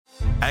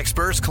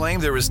Experts claim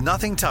there is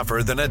nothing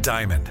tougher than a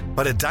diamond.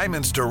 But at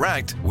Diamonds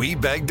Direct, we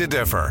beg to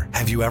differ.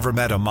 Have you ever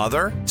met a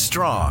mother?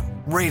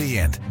 Strong,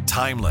 radiant,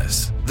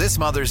 timeless. This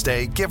Mother's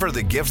Day, give her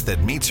the gift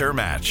that meets her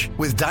match.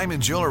 With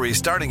diamond jewelry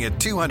starting at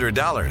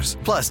 $200.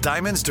 Plus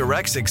Diamonds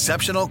Direct's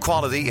exceptional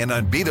quality and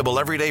unbeatable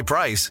everyday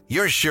price,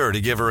 you're sure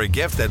to give her a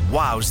gift that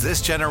wows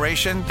this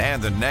generation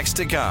and the next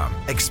to come.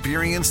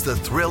 Experience the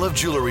thrill of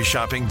jewelry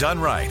shopping done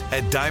right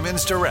at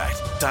Diamonds Direct.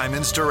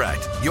 Diamonds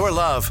Direct. Your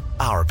love,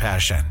 our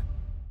passion.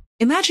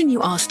 Imagine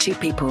you ask two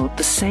people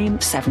the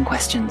same 7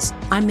 questions.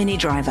 I'm Minnie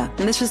Driver,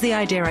 and this was the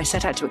idea I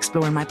set out to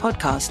explore in my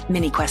podcast,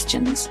 Mini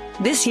Questions.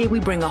 This year, we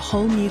bring a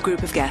whole new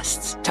group of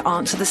guests to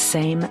answer the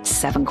same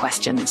 7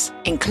 questions,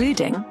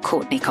 including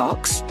Courtney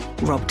Cox,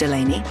 Rob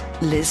Delaney,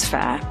 Liz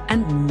Phair,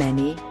 and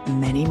many,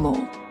 many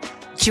more.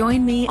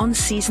 Join me on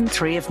Season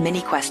 3 of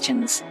Mini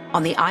Questions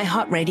on the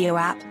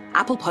iHeartRadio app,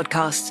 Apple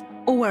Podcasts,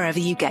 or wherever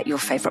you get your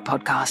favorite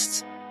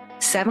podcasts.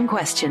 7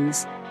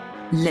 questions,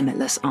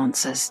 limitless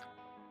answers.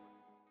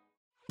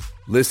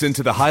 Listen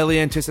to the highly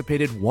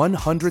anticipated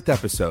 100th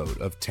episode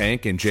of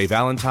Tank and Jay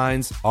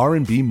Valentine's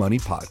R&B Money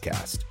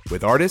Podcast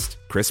with artist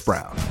Chris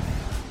Brown.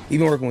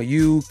 Even working with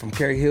you, from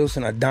Carrie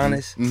Hilson,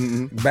 Adonis,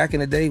 back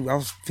in the day, I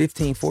was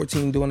 15,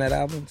 14 doing that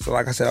album. So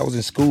like I said, I was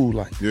in school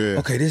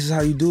okay, this is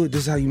how you do it.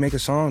 This is how you make a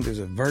song. There's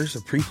a verse,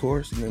 a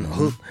pre-chorus, and then a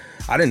hook.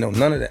 I didn't know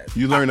none of that.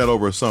 You learned that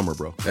over a summer,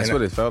 bro. That's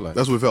what it felt like.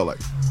 That's what it felt like.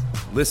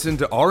 Listen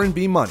to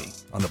R&B Money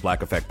on the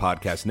Black Effect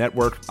Podcast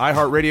Network,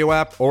 iHeartRadio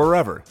app, or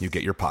wherever you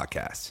get your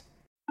podcasts.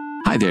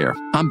 Hi there,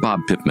 I'm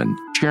Bob Pittman,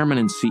 Chairman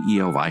and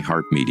CEO of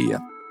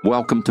iHeartMedia.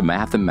 Welcome to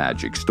Math and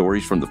Magic,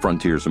 Stories from the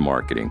Frontiers of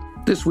Marketing.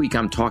 This week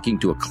I'm talking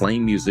to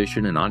acclaimed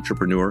musician and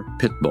entrepreneur,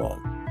 Pitbull.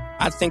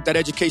 I think that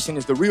education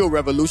is the real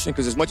revolution,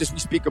 because as much as we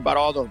speak about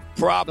all the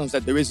problems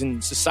that there is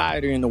in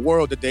society and the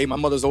world today, my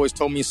mother's always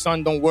told me,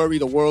 son, don't worry,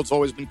 the world's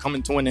always been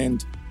coming to an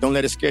end. Don't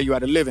let it scare you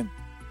out of living.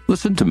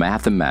 Listen to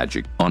Math and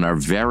Magic on our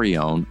very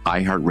own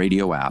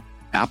iHeartRadio app,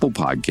 Apple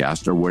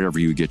Podcast, or wherever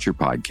you get your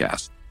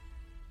podcasts.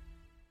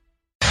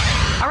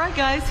 All right,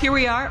 guys, here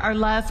we are, our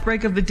last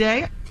break of the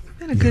day.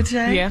 Been a good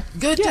day. Yeah.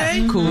 Good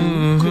day.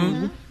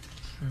 Cool.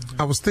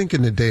 I was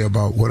thinking today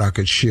about what I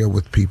could share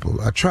with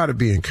people. I try to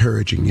be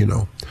encouraging, you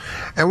know.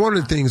 And one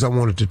of the things I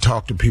wanted to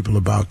talk to people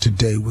about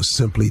today was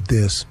simply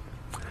this.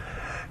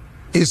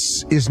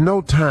 It's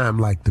no time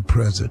like the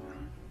present.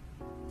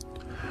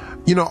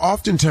 You know,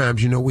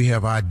 oftentimes, you know, we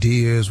have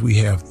ideas, we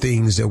have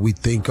things that we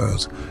think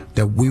of,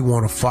 that we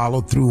want to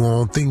follow through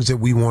on, things that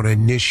we want to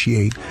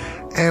initiate,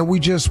 and we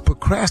just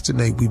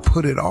procrastinate, we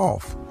put it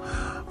off.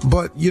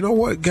 But you know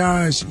what,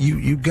 guys,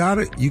 you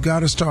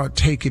gotta start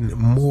taking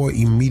more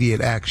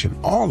immediate action.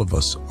 All of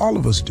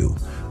us do.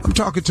 I'm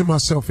talking to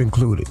myself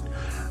included.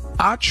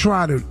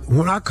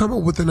 When I come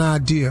up with an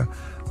idea,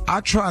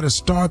 I try to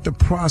start the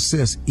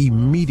process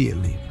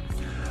immediately.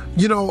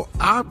 You know,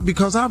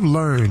 because I've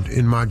learned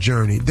in my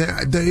journey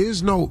that there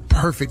is no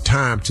perfect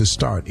time to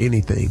start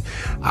anything.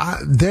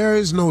 There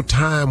is no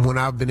time when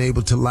I've been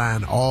able to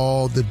line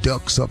all the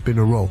ducks up in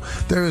a row.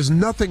 There is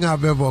nothing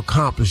I've ever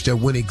accomplished that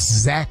went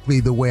exactly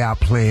the way I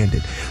planned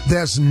it.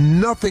 There's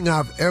nothing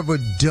I've ever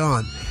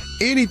done,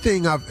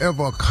 anything I've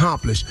ever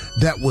accomplished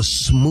that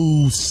was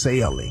smooth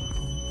sailing.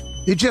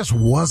 It just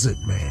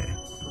wasn't, man.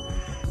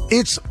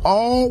 It's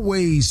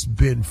always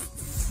been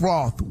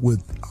fraught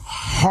with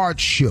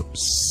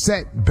hardships,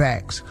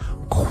 setbacks,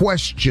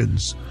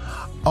 questions,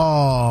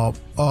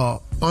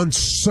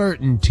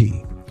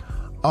 uncertainty,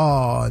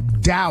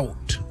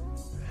 doubt,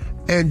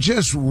 and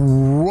just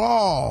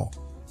raw,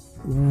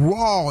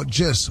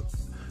 just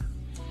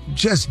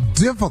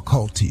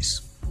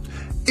difficulties.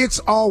 It's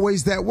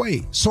always that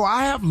way. So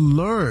I have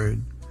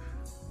learned,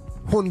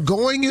 when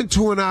going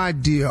into an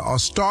idea or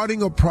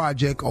starting a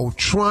project or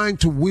trying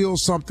to will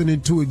something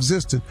into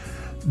existence,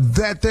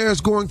 that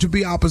there's going to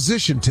be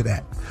opposition to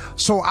that.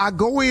 So I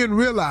go in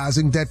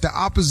realizing that the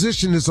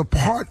opposition is a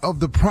part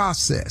of the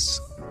process.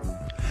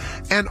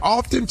 And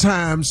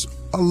oftentimes,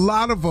 a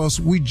lot of us,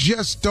 we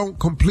just don't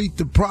complete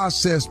the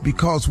process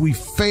because we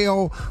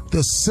fail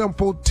the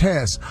simple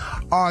test.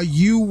 Are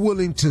you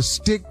willing to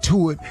stick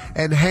to it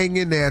and hang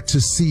in there to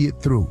see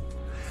it through?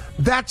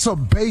 That's a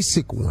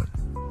basic one.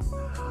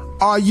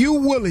 Are you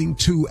willing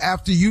to,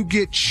 after you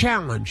get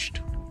challenged,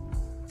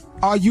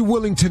 are you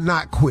willing to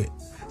not quit?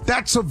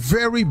 That's a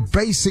very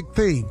basic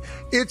thing.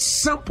 It's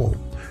simple.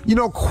 You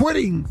know,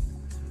 quitting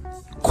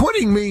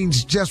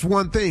means just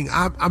one thing.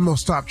 I'm going to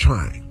stop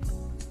trying.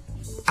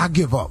 I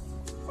give up.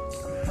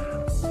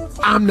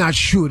 I'm not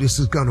sure this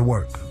is going to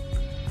work.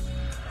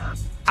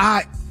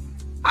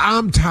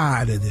 I'm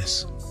tired of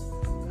this.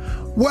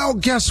 Well,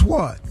 guess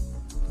what?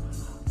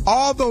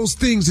 All those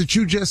things that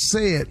you just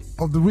said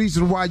of the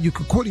reason why you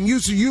could quit,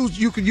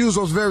 you could use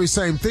those very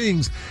same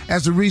things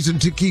as a reason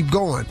to keep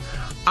going.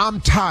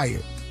 I'm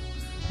tired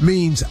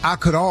means I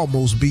could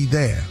almost be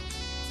there.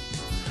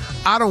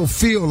 I don't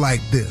feel like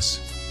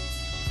this.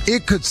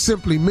 It could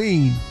simply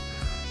mean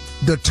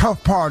the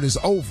tough part is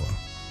over.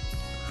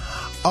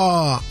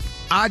 I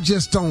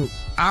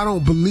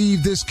don't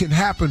believe this can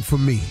happen for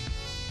me.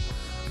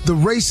 The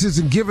race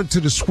isn't given to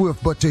the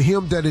swift, but to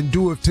him that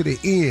endureth to the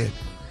end.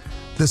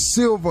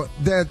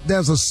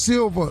 There's a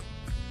silver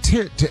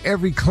tint to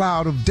every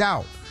cloud of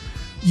doubt.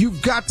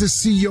 You've got to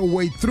see your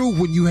way through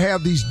when you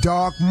have these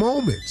dark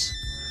moments.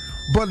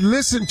 But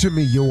listen to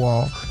me, you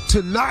all.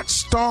 To not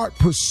start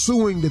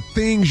pursuing the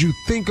things you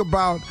think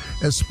about,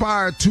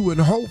 aspire to, and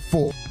hope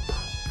for,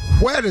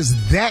 where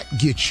does that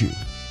get you?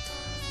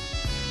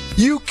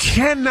 You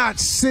cannot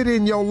sit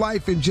in your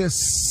life and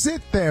just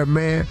sit there,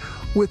 man,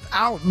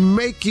 without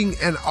making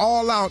an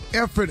all-out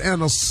effort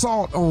and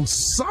assault on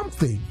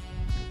something.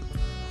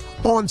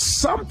 On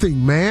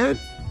something, man.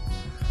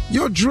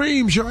 Your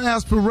dreams, your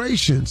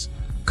aspirations.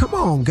 Come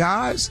on,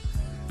 guys.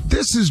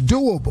 This is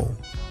doable.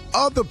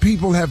 Other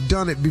people have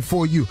done it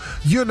before you.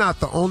 You're not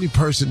the only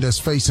person that's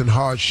facing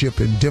hardship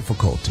and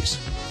difficulties.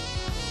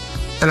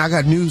 And I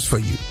got news for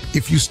you.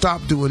 If you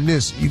stop doing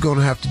this, you're going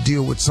to have to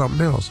deal with something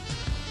else.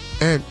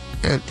 And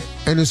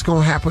it's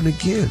going to happen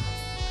again.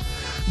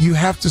 You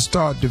have to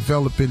start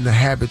developing the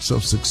habits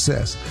of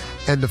success.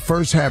 And the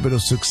first habit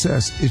of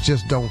success is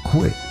just don't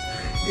quit.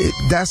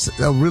 That's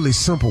a really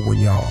simple one,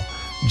 y'all.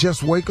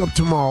 Just wake up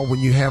tomorrow when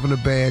you're having a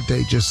bad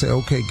day. Just say,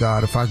 okay,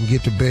 God, if I can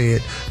get to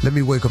bed, let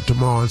me wake up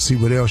tomorrow and see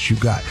what else you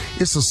got.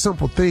 It's a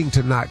simple thing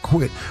to not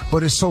quit,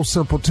 but it's so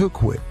simple to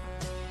quit.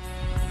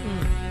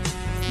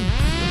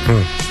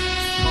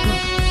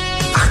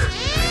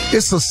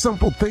 It's a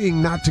simple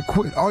thing not to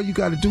quit. All you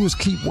got to do is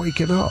keep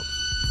waking up.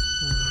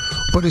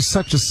 But it's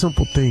such a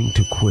simple thing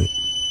to quit,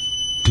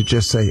 to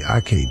just say, I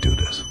can't do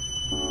this.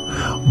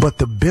 But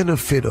the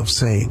benefit of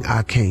saying,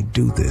 I can't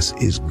do this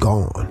is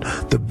gone.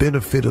 The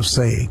benefit of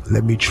saying,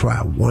 let me try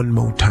one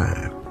more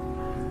time.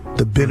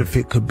 The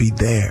benefit could be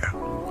there.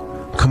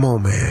 Come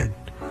on, man.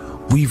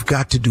 We've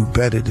got to do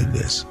better than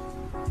this.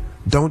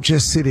 Don't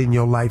just sit in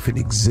your life and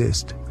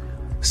exist.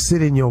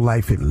 Sit in your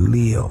life and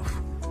live.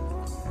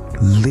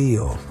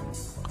 Live.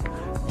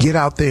 Get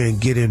out there and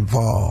get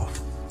involved.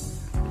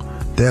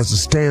 There's a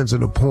stanza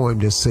in a poem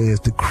that says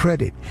the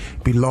credit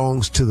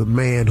belongs to the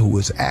man who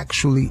is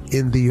actually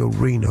in the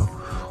arena,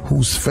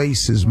 whose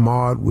face is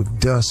marred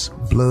with dust,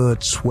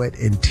 blood, sweat,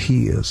 and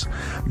tears,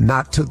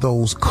 not to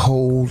those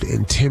cold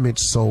and timid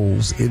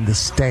souls in the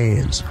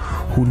stands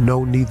who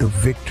know neither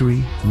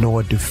victory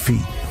nor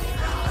defeat.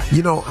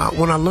 You know,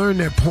 when I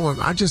learned that poem,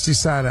 I just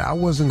decided I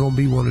wasn't going to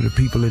be one of the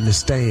people in the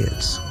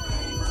stands.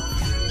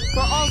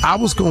 I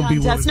was going to be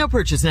one. No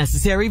purchase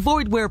necessary.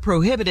 Void where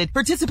prohibited.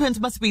 Participants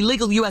must be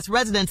legal U.S.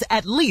 residents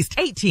at least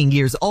 18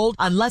 years old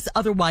unless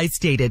otherwise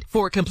stated.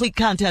 For complete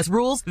contest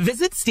rules,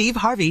 visit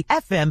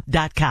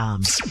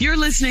SteveHarveyFM.com. You're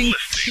listening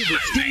to the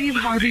Steve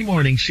Harvey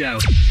Morning Show.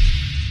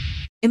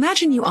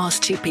 Imagine you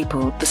ask two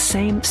people the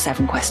same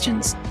 7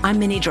 questions. I'm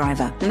Minnie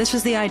Driver, and this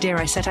was the idea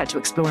I set out to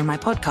explore in my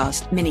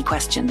podcast, Mini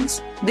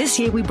Questions. This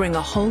year, we bring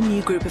a whole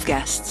new group of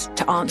guests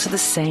to answer the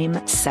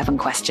same 7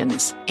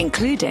 questions,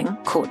 including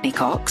Courtney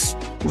Cox,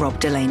 Rob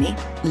Delaney,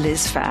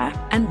 Liz Phair,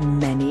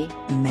 and many,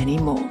 many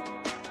more.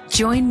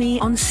 Join me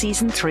on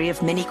Season 3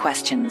 of Mini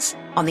Questions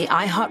on the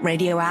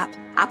iHeartRadio app,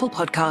 Apple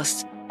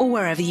Podcasts, or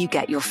wherever you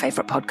get your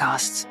favorite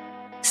podcasts.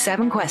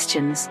 7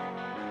 questions,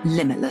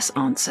 limitless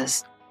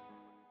answers.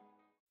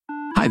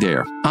 Hi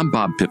there, I'm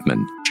Bob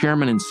Pittman,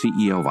 Chairman and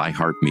CEO of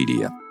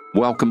iHeartMedia.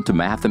 Welcome to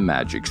Math and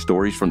Magic,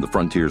 Stories from the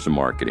Frontiers of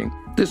Marketing.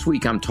 This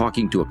week I'm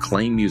talking to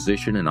acclaimed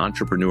musician and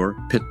entrepreneur,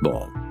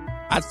 Pitbull.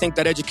 I think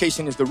that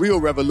education is the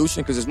real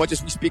revolution because as much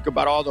as we speak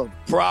about all the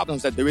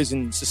problems that there is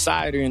in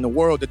society and the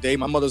world today,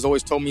 my mother's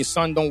always told me,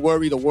 son, don't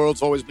worry, the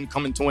world's always been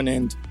coming to an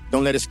end.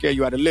 Don't let it scare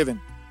you out of living.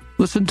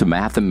 Listen to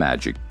Math and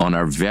Magic on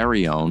our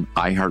very own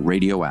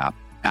iHeartRadio app,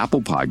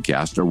 Apple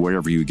Podcast, or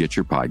wherever you get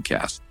your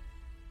podcasts.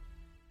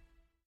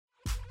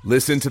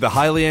 Listen to the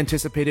highly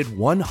anticipated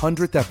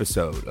 100th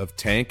episode of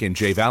Tank and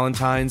Jay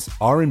Valentine's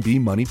R&B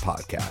Money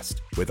Podcast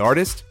with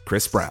artist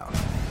Chris Brown.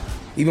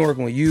 Even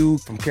working with you,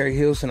 from Carrie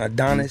Hilson,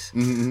 Adonis.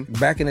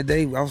 Back in the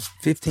day, I was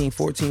 15,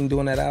 14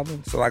 doing that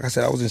album. So like I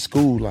said, I was in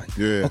school like,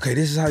 okay,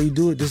 this is how you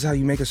do it. This is how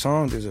you make a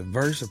song. There's a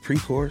verse, a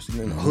pre-chorus,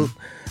 and then a hook.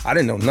 I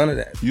didn't know none of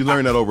that. You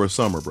learned that over a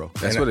summer, bro.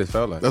 That's what it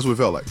felt like. That's what it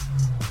felt like.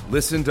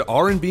 Listen to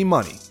R&B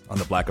Money on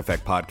the Black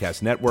Effect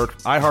Podcast Network,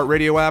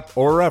 iHeartRadio app,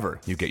 or wherever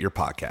you get your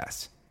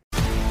podcasts.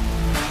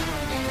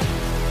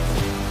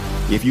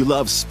 If you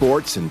love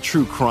sports and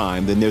true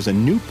crime, then there's a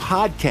new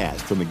podcast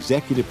from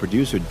executive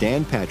producer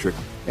Dan Patrick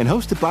and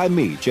hosted by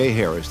me, Jay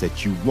Harris,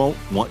 that you won't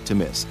want to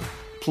miss.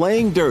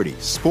 Playing Dirty: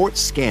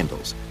 Sports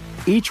Scandals.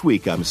 Each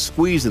week, I'm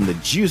squeezing the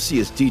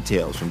juiciest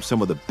details from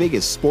some of the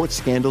biggest sports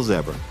scandals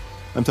ever.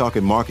 I'm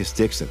talking Marcus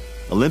Dixon,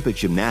 Olympic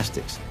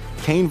gymnastics,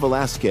 Cain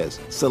Velasquez,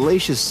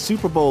 salacious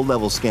Super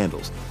Bowl-level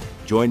scandals.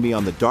 Join me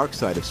on the dark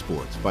side of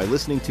sports by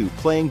listening to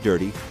Playing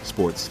Dirty: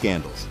 Sports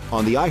Scandals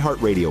on the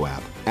iHeartRadio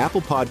app,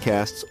 Apple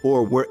Podcasts,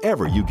 or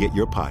wherever you get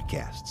your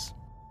podcasts.